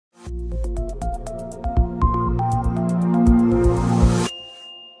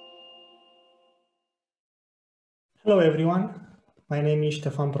Hello everyone, my name is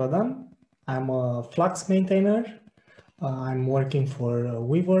Stefan Prodan. I'm a Flux maintainer. I'm working for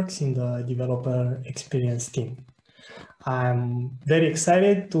Weaveworks in the developer experience team. I'm very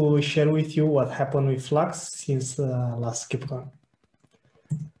excited to share with you what happened with Flux since last KubeCon.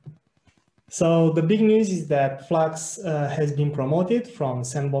 So the big news is that Flux has been promoted from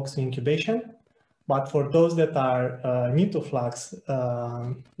sandbox to incubation. But for those that are new to Flux,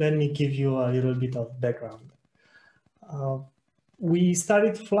 let me give you a little bit of background. We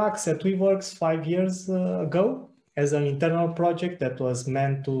started Flux at Weaveworks 5 years ago as an internal project that was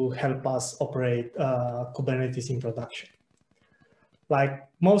meant to help us operate Kubernetes in production. Like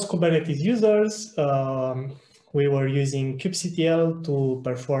most Kubernetes users, we were using kubectl to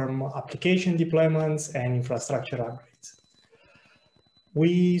perform application deployments and infrastructure upgrades.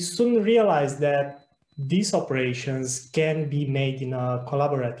 We soon realized that these operations can be made in a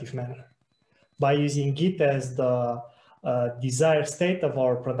collaborative manner by using Git as the desired state of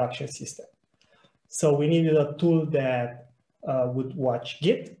our production system. So we needed a tool that would watch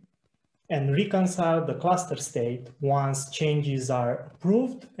Git and reconcile the cluster state once changes are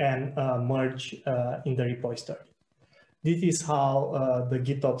approved and merged in the repository. This is how the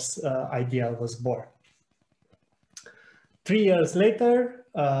GitOps idea was born. 3 years later,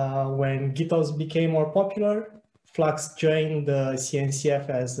 when GitOps became more popular, Flux joined the CNCF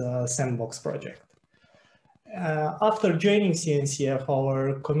as a sandbox project. After joining CNCF,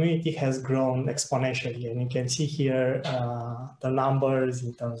 our community has grown exponentially, and you can see here the numbers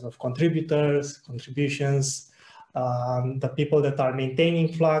in terms of contributors, contributions. The people that are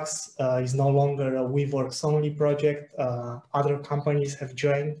maintaining Flux is no longer a Weaveworks only project. Other companies have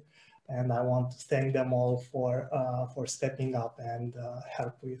joined, and I want to thank them all for stepping up and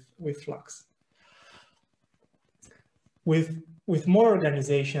help with Flux. With more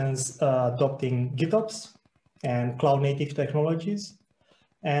organizations adopting GitOps and cloud-native technologies,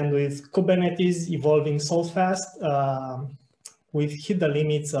 and with Kubernetes evolving so fast, we've hit the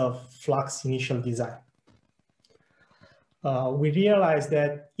limits of Flux initial design. We realized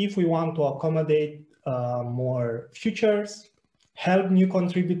that if we want to accommodate more features, help new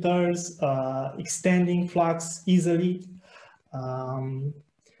contributors, extending Flux easily,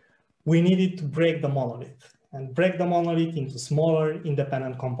 we needed to break the monolith and break the monolith into smaller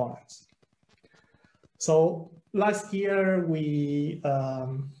independent components. So last year, we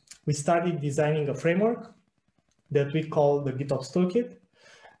started designing a framework that we call the GitOps Toolkit.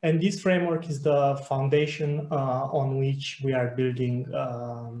 And this framework is the foundation on which we are building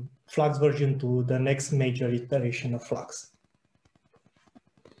Flux version 2, the next major iteration of Flux.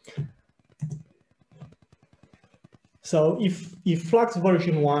 So if Flux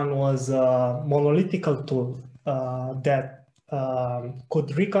version 1 was a monolithic tool that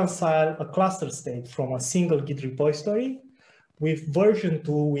could reconcile a cluster state from a single Git repository, with version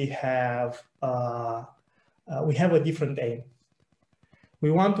 2 we have a different aim.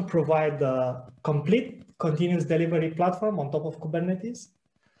 We want to provide the complete continuous delivery platform on top of Kubernetes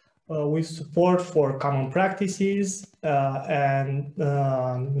with support for common practices and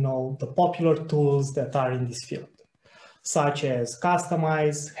the popular tools that are in this field, such as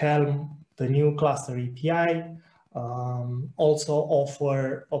Customize, Helm, the new cluster API, also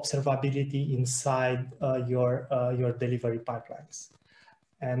offer observability inside your delivery pipelines.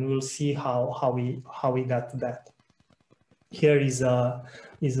 And we'll see how we got to that. Here is a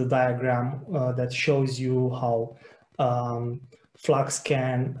diagram that shows you how Flux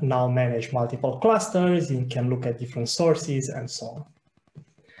can now manage multiple clusters. It can look at different sources and so on.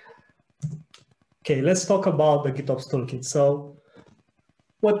 Okay, let's talk about the GitOps Toolkit. So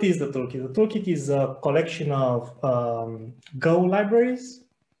what is the toolkit? The toolkit is a collection of Go libraries,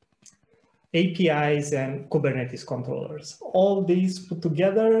 APIs, and Kubernetes controllers. All these put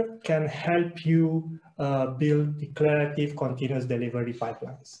together can help you build declarative continuous delivery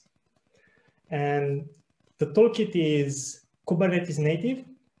pipelines. And the toolkit is Kubernetes native.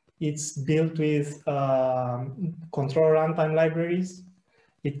 It's built with control runtime libraries.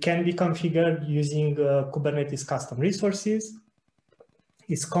 It can be configured using Kubernetes custom resources.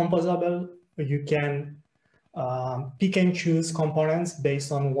 It's composable. You can pick and choose components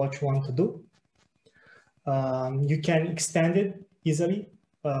based on what you want to do. You can extend it easily.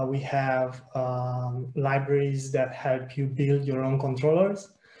 We have libraries that help you build your own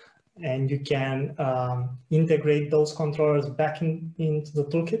controllers, and you can integrate those controllers back into the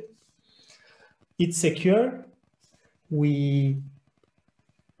toolkit. It's secure. We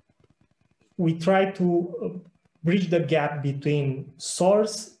try to bridge the gap between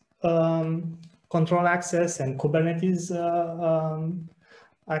source control access and Kubernetes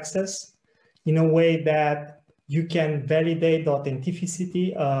access in a way that you can validate the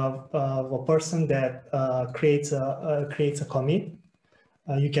authenticity of a person that creates a commit.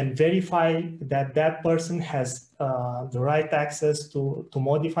 You can verify that that person has the right access to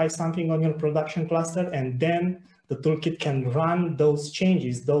modify something on your production cluster, and then the toolkit can run those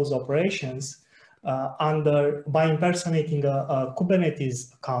changes, those operations by impersonating a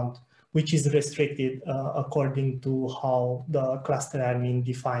Kubernetes account, which is restricted according to how the cluster admin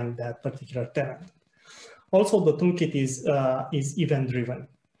defined that particular tenant. Also, the toolkit is event-driven.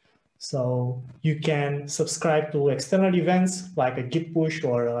 So you can subscribe to external events like a Git push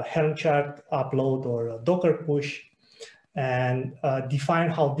or a Helm chart upload or a Docker push, and define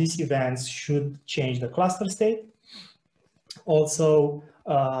how these events should change the cluster state. Also,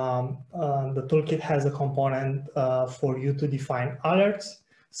 the toolkit has a component for you to define alerts.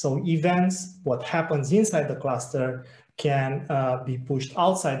 So events, what happens inside the cluster, can be pushed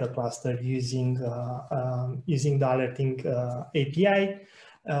outside the cluster using the alerting API.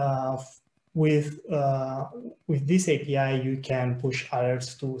 With this API, you can push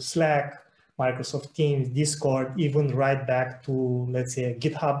alerts to Slack, Microsoft Teams, Discord, even right back to, let's say, a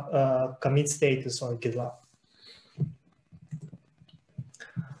GitHub commit status or GitLab.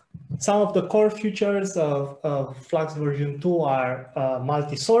 Some of the core features of Flux version 2 are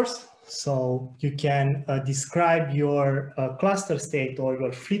multi-source. So you can describe your cluster state or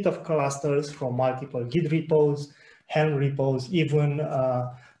your fleet of clusters from multiple Git repos, Helm repos, even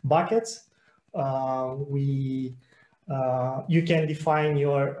buckets. You can define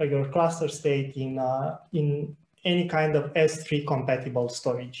your cluster state in any kind of S3 compatible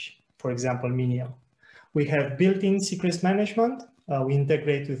storage, for example, Minium. We have built-in secrets management. We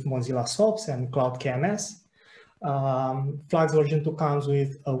integrate with Mozilla SOAPs and Cloud KMS. Flux version 2 comes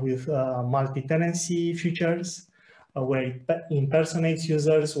with multi-tenancy features, where it impersonates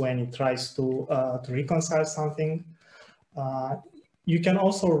users when it tries to reconcile something. You can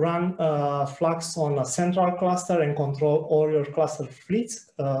also run Flux on a central cluster and control all your cluster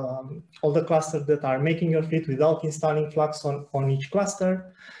fleets, all the clusters that are making your fleet without installing Flux on each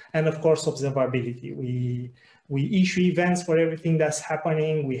cluster. And of course, observability. We issue events for everything that's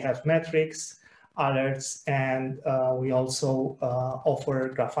happening. We have metrics, alerts, and we also offer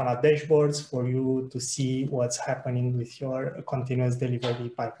Grafana dashboards for you to see what's happening with your continuous delivery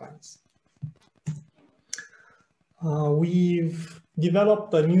pipelines. We've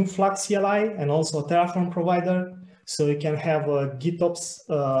developed a new Flux CLI and also a Terraform provider, so you can have a GitOps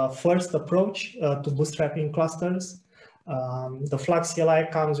first approach to bootstrapping clusters. The Flux CLI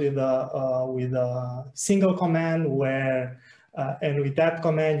comes with a single command where, and with that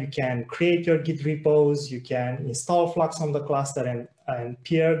command, you can create your Git repos, you can install Flux on the cluster and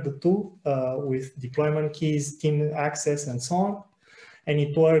peer the two with deployment keys, team access, and so on. And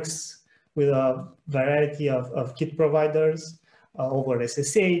it works with a variety of Git providers over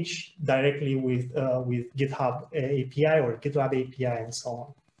SSH, directly with GitHub API or GitLab API, and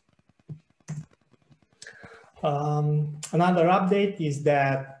so on. Another update is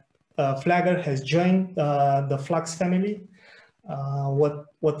that Flagger has joined the Flux family.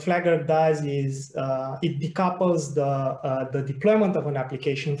 What Flagger does is it decouples the deployment of an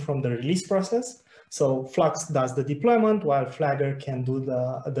application from the release process. So Flux does the deployment while Flagger can do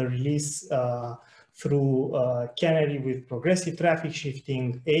the release through Canary with progressive traffic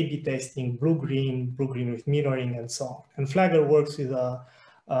shifting, A/B testing, blue-green with mirroring, and so on. And Flagger works with a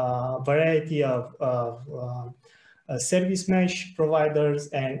variety of service mesh providers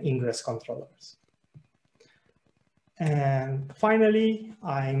and ingress controllers. And finally,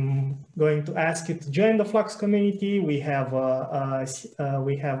 I'm going to ask you to join the Flux community. We have a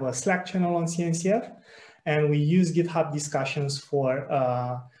Slack channel on CNCF, and we use GitHub discussions for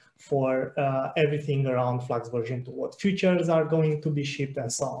everything around Flux version 2, what features are going to be shipped,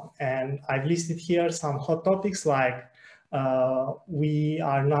 and so on. And I've listed here some hot topics like we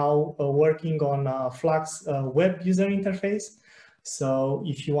are now working on Flux web user interface. So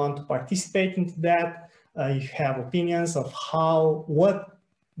if you want to participate into that, you have opinions of what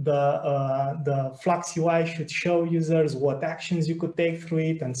the Flux UI should show users, what actions you could take through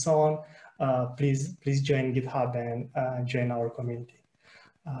it, and so on, please join GitHub and join our community.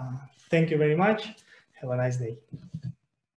 Thank you very much. Have a nice day.